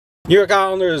New York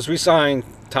Islanders re-signed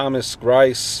Thomas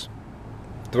Greiss,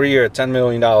 3-year, $10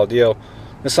 million deal.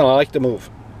 Listen, I like the move.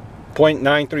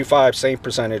 .935 save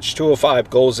percentage, 205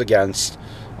 goals against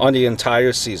on the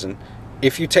entire season.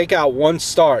 If you take out one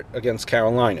start against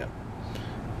Carolina,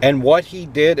 and what he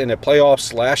did in the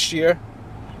playoffs last year,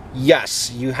 yes,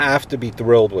 you have to be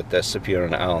thrilled with this if you're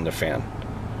an Islander fan.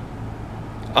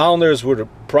 Islanders would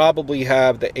probably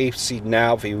have the 8th seed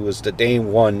now if he was the day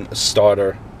one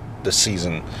starter this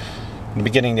season. In the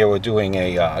beginning, they were doing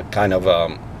a kind of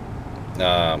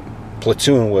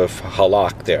platoon with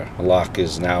Halak there. Halak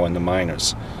is now in the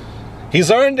minors. He's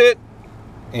earned it.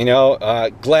 You know,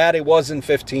 glad it wasn't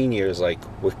 15 years like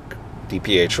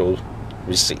DiPietro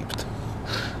received.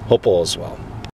 Hope all is well.